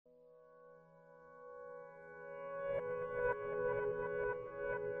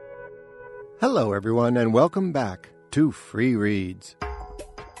Hello, everyone, and welcome back to Free Reads.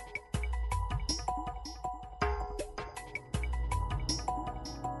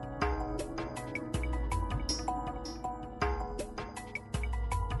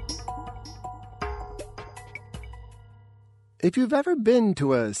 If you've ever been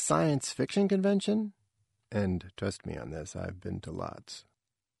to a science fiction convention, and trust me on this, I've been to lots,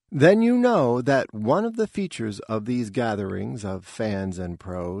 then you know that one of the features of these gatherings of fans and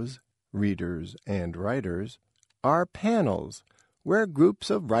pros, readers and writers, are panels where groups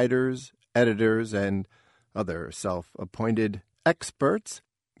of writers, editors, and other self-appointed experts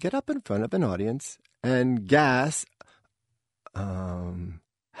get up in front of an audience and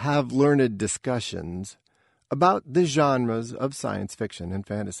have learned discussions about the genres of science fiction and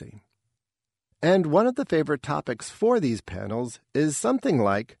fantasy. And one of the favorite topics for these panels is something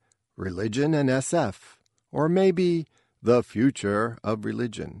like religion and SF, or maybe the future of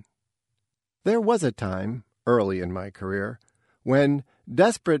religion. There was a time, early in my career, when,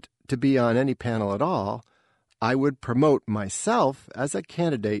 desperate to be on any panel at all, I would promote myself as a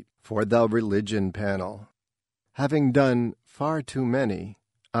candidate for the religion panel. Having done far too many,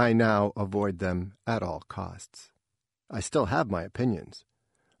 I now avoid them at all costs. I still have my opinions,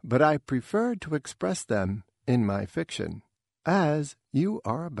 but I prefer to express them in my fiction, as you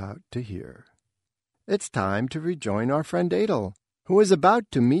are about to hear. It's time to rejoin our friend Adel, who is about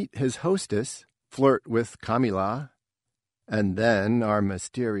to meet his hostess, flirt with Camilla, and then our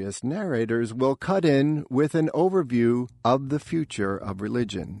mysterious narrators will cut in with an overview of the future of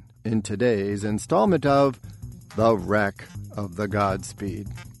religion in today's installment of The Wreck of the Godspeed.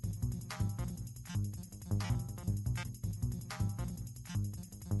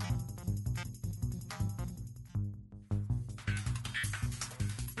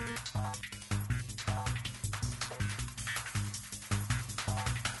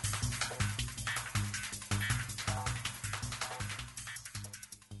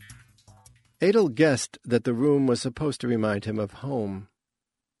 Adel guessed that the room was supposed to remind him of home.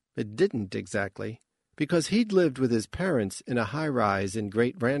 It didn't exactly, because he'd lived with his parents in a high-rise in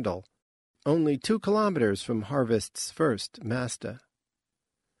Great Randall, only 2 kilometers from Harvest's first Masta.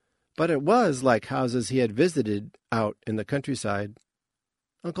 But it was like houses he had visited out in the countryside.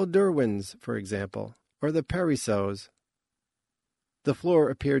 Uncle Derwin's, for example, or the Perissots. The floor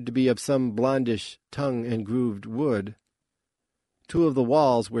appeared to be of some blondish, tongue-and-grooved wood. 2 of the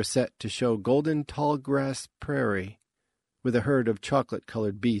walls were set to show golden tall-grass prairie, with a herd of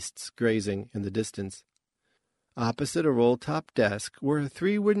chocolate-colored beasts grazing in the distance. Opposite a roll-top desk were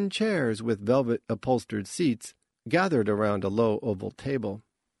 3 wooden chairs with velvet-upholstered seats gathered around a low oval table.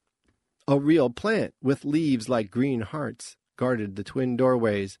 A real plant with leaves like green hearts guarded the twin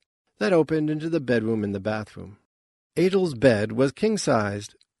doorways that opened into the bedroom and the bathroom. Adel's bed was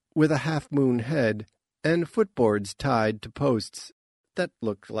king-sized, with a half-moon head and footboards tied to posts that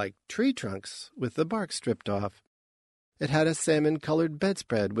looked like tree trunks with the bark stripped off. It had a salmon-colored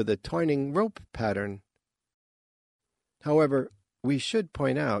bedspread with a twining rope pattern. However, we should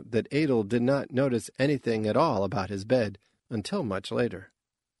point out that Adel did not notice anything at all about his bed until much later.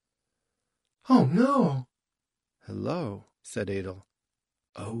 "Oh, no." "Hello," said Adel.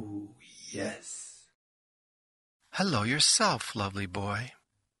 "Oh, yes." "Hello yourself, lovely boy."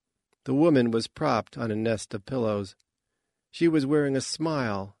 The woman was propped on a nest of pillows. She was wearing a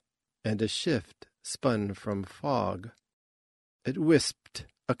smile and a shift spun from fog. It wisped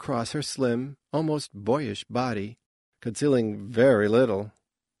across her slim, almost boyish body, concealing very little.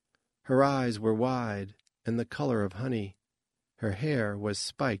 Her eyes were wide and the color of honey. Her hair was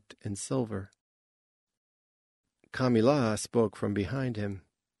spiked in silver. Camilla spoke from behind him.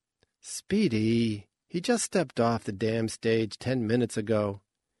 "Speedy, he just stepped off the damn stage 10 minutes ago.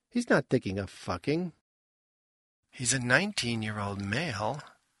 He's not thinking of fucking. He's a 19-year-old male,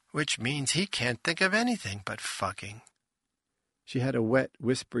 which means he can't think of anything but fucking." She had a wet,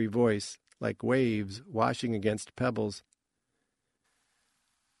 whispery voice, like waves washing against pebbles.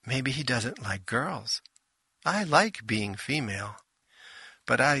 "Maybe he doesn't like girls. I like being female,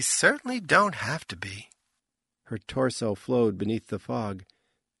 but I certainly don't have to be." Her torso flowed beneath the fog,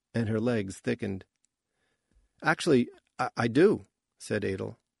 and her legs thickened. "Actually, I do," said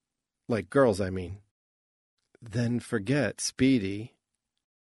Adel. "Like girls, I mean." "Then forget Speedy."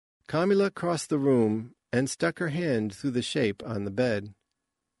 Camilla crossed the room and stuck her hand through the shape on the bed.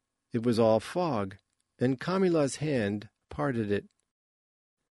 It was all fog, and Camilla's hand parted it.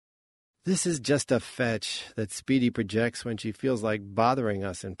 "This is just a fetch that Speedy projects when she feels like bothering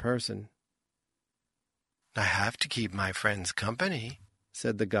us in person." "I have to keep my friends company,"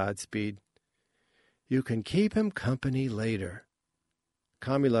 said the Godspeed. "You can keep him company later."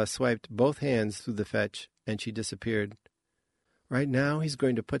 Kamila swiped both hands through the fetch, and she disappeared. Right now he's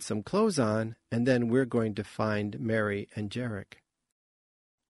going to put some clothes on, and then we're going to find Mary and Jarek.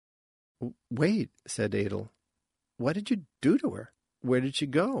 Wait, said Adel. What did you do to her? Where did she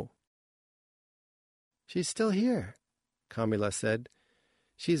go? She's still here, Kamila said.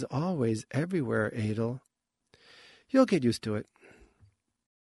 She's always everywhere, Adel. You'll get used to it.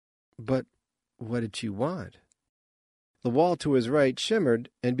 But what did she want? The wall to his right shimmered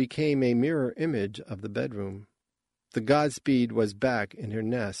and became a mirror image of the bedroom. The Godspeed was back in her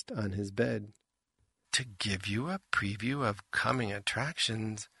nest on his bed. To give you a preview of coming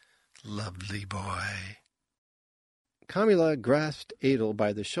attractions, lovely boy. Kamila grasped Adel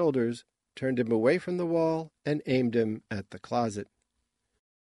by the shoulders, turned him away from the wall, and aimed him at the closet.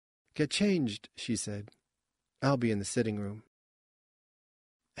 Get changed, she said. I'll be in the sitting room.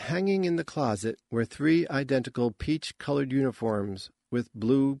 Hanging in the closet were 3 identical peach-colored uniforms with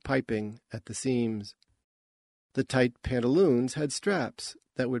blue piping at the seams. The tight pantaloons had straps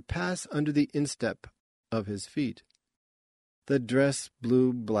that would pass under the instep of his feet. The dress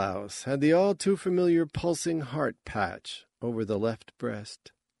blue blouse had the all-too-familiar pulsing heart patch over the left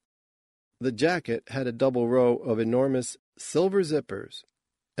breast. The jacket had a double row of enormous silver zippers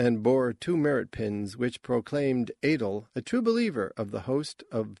and bore 2 merit pins which proclaimed Adel a true believer of the host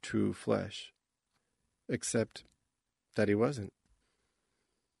of true flesh. Except that he wasn't.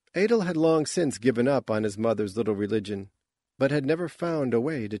 Adel had long since given up on his mother's little religion, but had never found a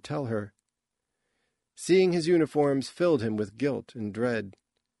way to tell her. Seeing his uniforms filled him with guilt and dread.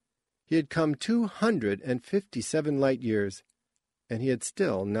 He had come 257 light years, and he had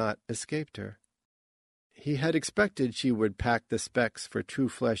still not escaped her. He had expected she would pack the specs for true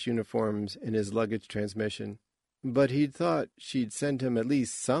flesh uniforms in his luggage transmission, but he'd thought she'd send him at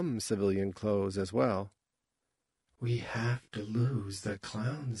least some civilian clothes as well. We have to lose the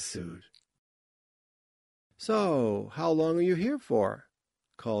clown suit. So, how long are you here for?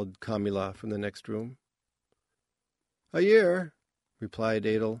 Called Kamila from the next room. A year, replied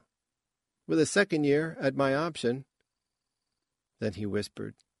Adel, with a second year at my option. Then he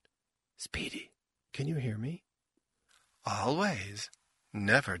whispered, Speedy, can you hear me? Always.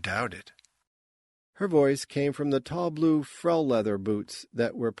 Never doubt it. Her voice came from the tall blue frell leather boots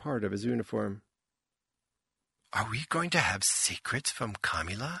that were part of his uniform. Are we going to have secrets from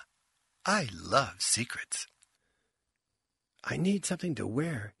Kamila? I love secrets. I need something to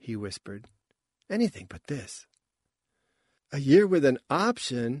wear, he whispered. Anything but this. A year with an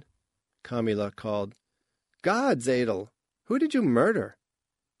option, Kamila called. Gods, Adel, who did you murder?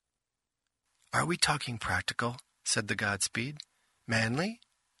 Are we talking practical? Said the Godspeed. Manly?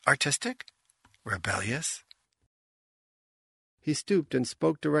 Artistic? Rebellious? He stooped and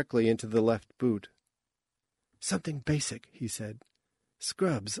spoke directly into the left boot. Something basic, he said.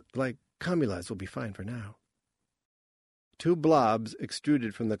 Scrubs like Kamila's will be fine for now. 2 blobs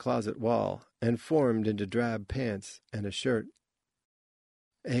extruded from the closet wall and formed into drab pants and a shirt.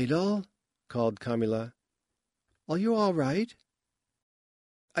 Adel, called Kamila. Are you all right?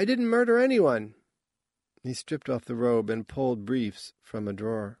 I didn't murder anyone. He stripped off the robe and pulled briefs from a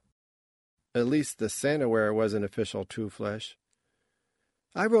drawer. At least the Santa wear wasn't official true flesh.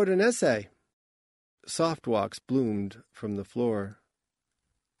 I wrote an essay. Soft walks bloomed from the floor.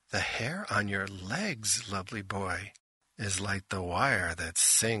 The hair on your legs, lovely boy, is like the wire that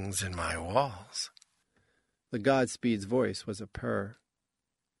sings in my walls. The Godspeed's voice was a purr.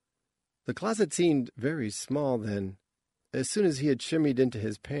 The closet seemed very small then. As soon as he had shimmied into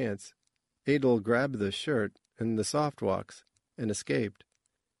his pants, Adel grabbed the shirt and the soft walks and escaped.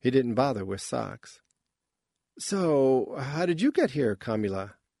 He didn't bother with socks. So, how did you get here,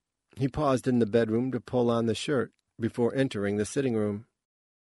 Kamila? He paused in the bedroom to pull on the shirt before entering the sitting room.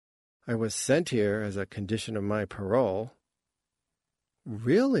 I was sent here as a condition of my parole.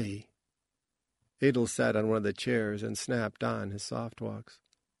 Really? Adel sat on one of the chairs and snapped on his soft walks.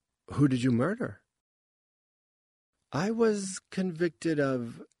 Who did you murder? I was convicted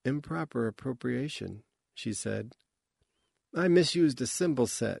of improper appropriation, she said. I misused a symbol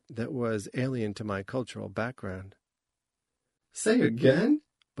set that was alien to my cultural background. Say again?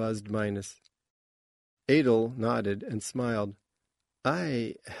 Buzzed Minos. Adel nodded and smiled.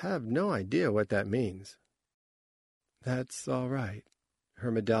 I have no idea what that means. That's all right. Her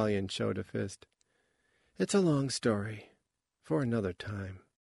medallion showed a fist. It's a long story. For another time.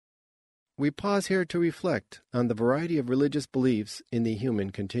 We pause here to reflect on the variety of religious beliefs in the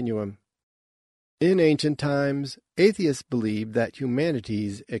human continuum. In ancient times, atheists believed that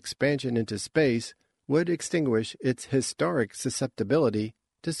humanity's expansion into space would extinguish its historic susceptibility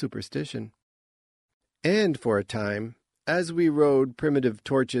to superstition. And for a time, As we rode primitive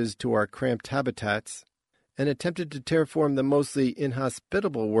torches to our cramped habitats and attempted to terraform the mostly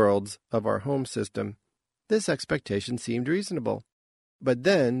inhospitable worlds of our home system, this expectation seemed reasonable. But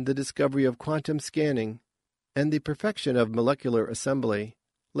then the discovery of quantum scanning and the perfection of molecular assembly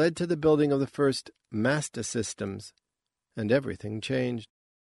led to the building of the first MASTA systems, and everything changed.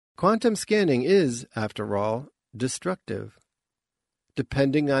 Quantum scanning is, after all, destructive.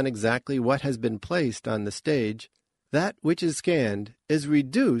 Depending on exactly what has been placed on the stage, that which is scanned is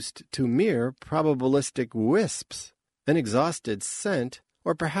reduced to mere probabilistic wisps, an exhausted scent,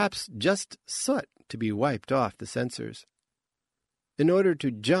 or perhaps just soot to be wiped off the sensors. In order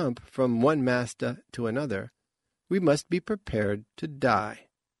to jump from one MASTA to another, we must be prepared to die.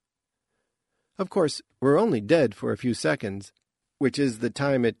 Of course, we're only dead for a few seconds, which is the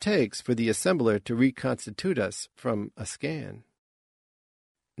time it takes for the assembler to reconstitute us from a scan.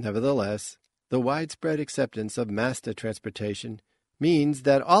 Nevertheless, the widespread acceptance of MASTA transportation means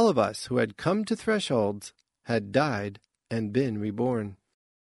that all of us who had come to thresholds had died and been reborn.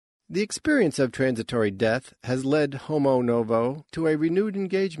 The experience of transitory death has led Homo Novo to a renewed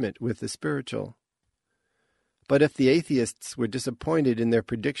engagement with the spiritual. But if the atheists were disappointed in their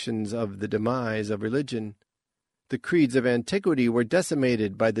predictions of the demise of religion, the creeds of antiquity were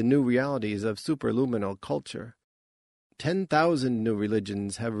decimated by the new realities of superluminal culture. 10,000 new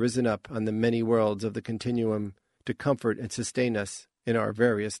religions have risen up on the many worlds of the continuum to comfort and sustain us in our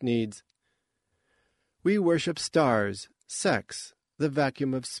various needs. We worship stars, sex, the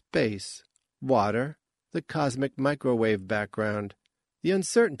vacuum of space, water, the cosmic microwave background, the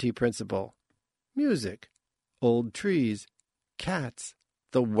uncertainty principle, music, old trees, cats,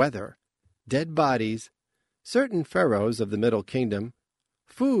 the weather, dead bodies, certain pharaohs of the Middle Kingdom,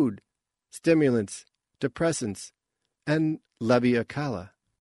 food, stimulants, depressants, and Leviacala.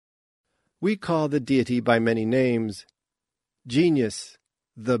 We call the deity by many names: Genius,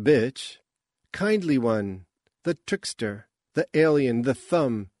 the bitch, Kindly One, the Trickster, the Alien, the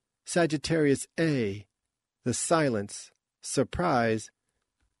Thumb, Sagittarius A, the Silence, Surprise,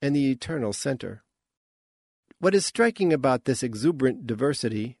 and the Eternal Center. What is striking about this exuberant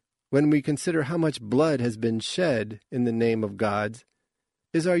diversity, when we consider how much blood has been shed in the name of gods,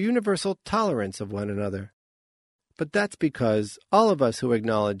 is our universal tolerance of one another. But that's because all of us who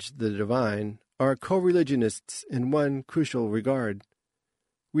acknowledge the divine are co-religionists in one crucial regard.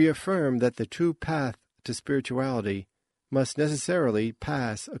 We affirm that the true path to spirituality must necessarily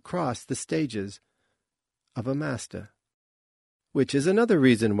pass across the stages of a MASTA, which is another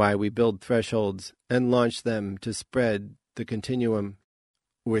reason why we build thresholds and launch them to spread the continuum,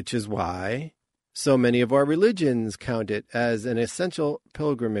 which is why so many of our religions count it as an essential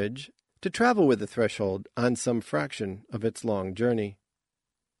pilgrimage to travel with the threshold on some fraction of its long journey,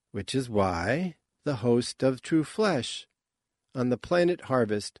 which is why the host of True Flesh on the Planet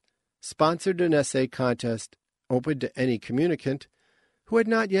Harvest sponsored an essay contest open to any communicant who had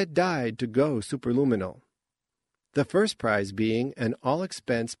not yet died to go superluminal, the first prize being an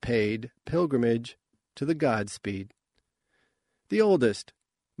all-expense-paid pilgrimage to the Godspeed, the oldest,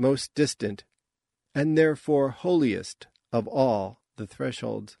 most distant, and therefore holiest of all the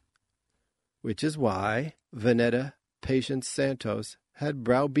thresholds, which is why Veneta Patience Santos had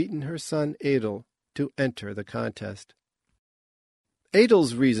browbeaten her son Adel to enter the contest.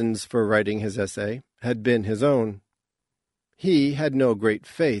 Adel's reasons for writing his essay had been his own. He had no great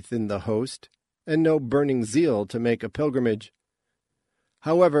faith in the host, and no burning zeal to make a pilgrimage.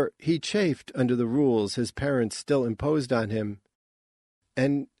 However, he chafed under the rules his parents still imposed on him,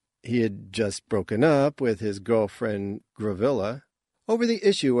 and he had just broken up with his girlfriend Gravilla over the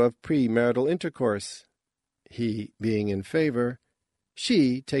issue of premarital intercourse, he being in favor,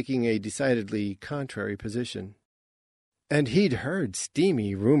 she taking a decidedly contrary position. And he'd heard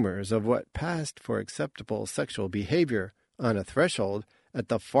steamy rumors of what passed for acceptable sexual behavior on a threshold at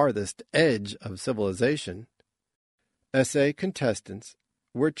the farthest edge of civilization. Essay contestants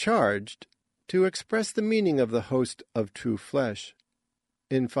were charged to express the meaning of the host of True Flesh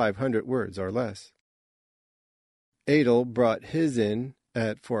in 500 words or less. Adel brought his in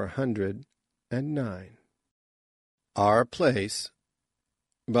at 409. Our Place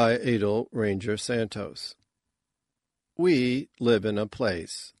by Adel Ranger Santos. We live in a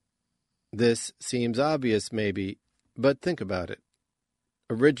place. This seems obvious, maybe, but think about it.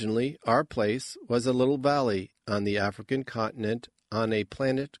 Originally, our place was a little valley on the African continent on a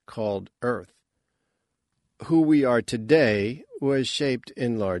planet called Earth. Who we are today was shaped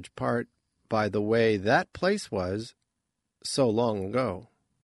in large part by the way that place was so long ago.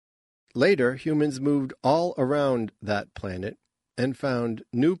 Later, humans moved all around that planet and found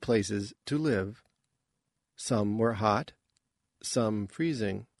new places to live. Some were hot, some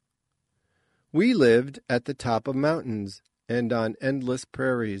freezing. We lived at the top of mountains and on endless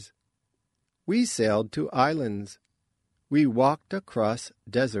prairies. We sailed to islands. We walked across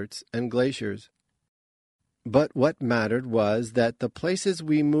deserts and glaciers. But what mattered was that the places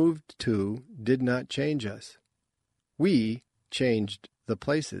we moved to did not change us. We changed the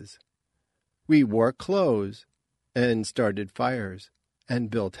places. We wore clothes and started fires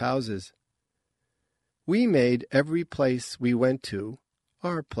and built houses. We made every place we went to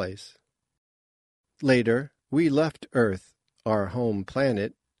our place. Later, we left Earth, our home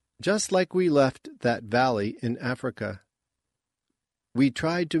planet, just like we left that valley in Africa. We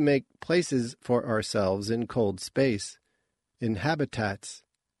tried to make places for ourselves in cold space, in habitats,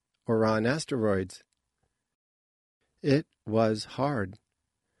 or on asteroids. It was hard.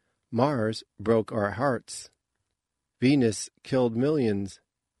 Mars broke our hearts. Venus killed millions.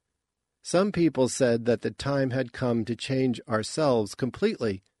 Some people said that the time had come to change ourselves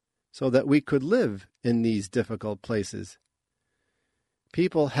completely so that we could live in these difficult places.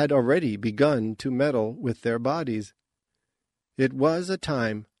 People had already begun to meddle with their bodies. It was a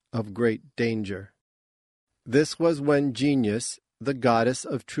time of great danger. This was when Genius, the goddess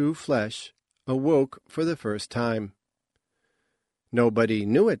of true flesh, awoke for the first time. Nobody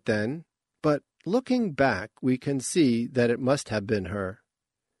knew it then, but looking back we can see that it must have been her.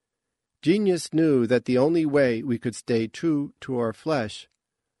 Genius knew that the only way we could stay true to our flesh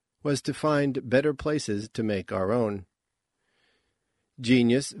was to find better places to make our own.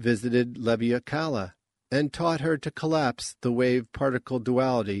 Genius visited Leviathan and taught her to collapse the wave-particle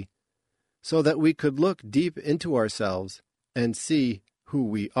duality so that we could look deep into ourselves and see who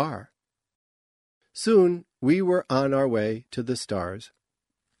we are. Soon we were on our way to the stars.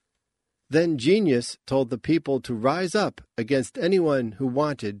 Then Genius told the people to rise up against anyone who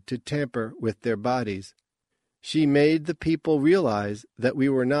wanted to tamper with their bodies. She made the people realize that we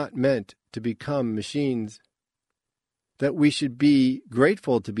were not meant to become machines, that we should be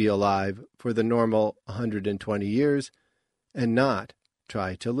grateful to be alive for the normal 120 years and not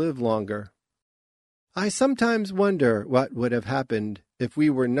try to live longer. I sometimes wonder what would have happened if we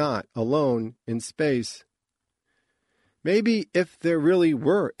were not alone in space. Maybe if there really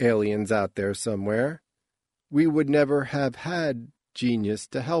were aliens out there somewhere, we would never have had Genius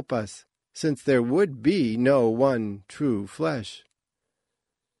to help us, since there would be no one true flesh.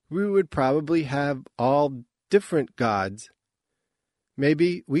 We would probably have all different gods.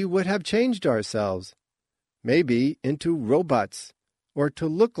 Maybe we would have changed ourselves, maybe into robots, or to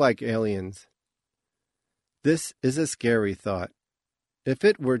look like aliens. This is a scary thought. If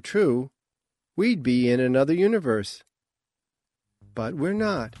it were true, we'd be in another universe. But we're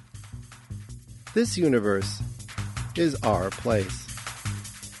not. This universe is our place.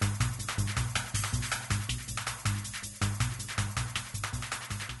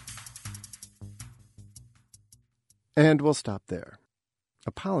 And we'll stop there.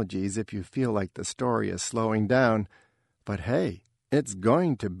 Apologies if you feel like the story is slowing down, but hey, it's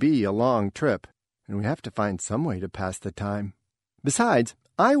going to be a long trip, and we have to find some way to pass the time. Besides,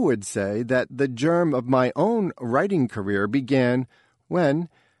 I would say that the germ of my own writing career began when,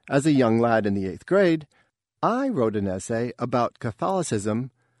 as a young lad in the 8th grade, I wrote an essay about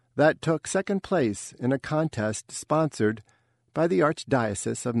Catholicism that took second place in a contest sponsored by the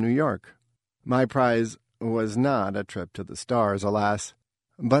Archdiocese of New York. My prize was not a trip to the stars, alas,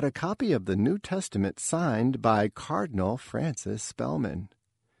 but a copy of the New Testament signed by Cardinal Francis Spellman.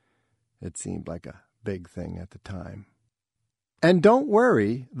 It seemed like a big thing at the time. And don't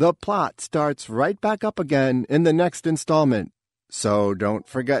worry, the plot starts right back up again in the next installment. So don't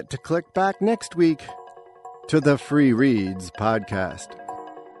forget to click back next week to the Free Reads podcast.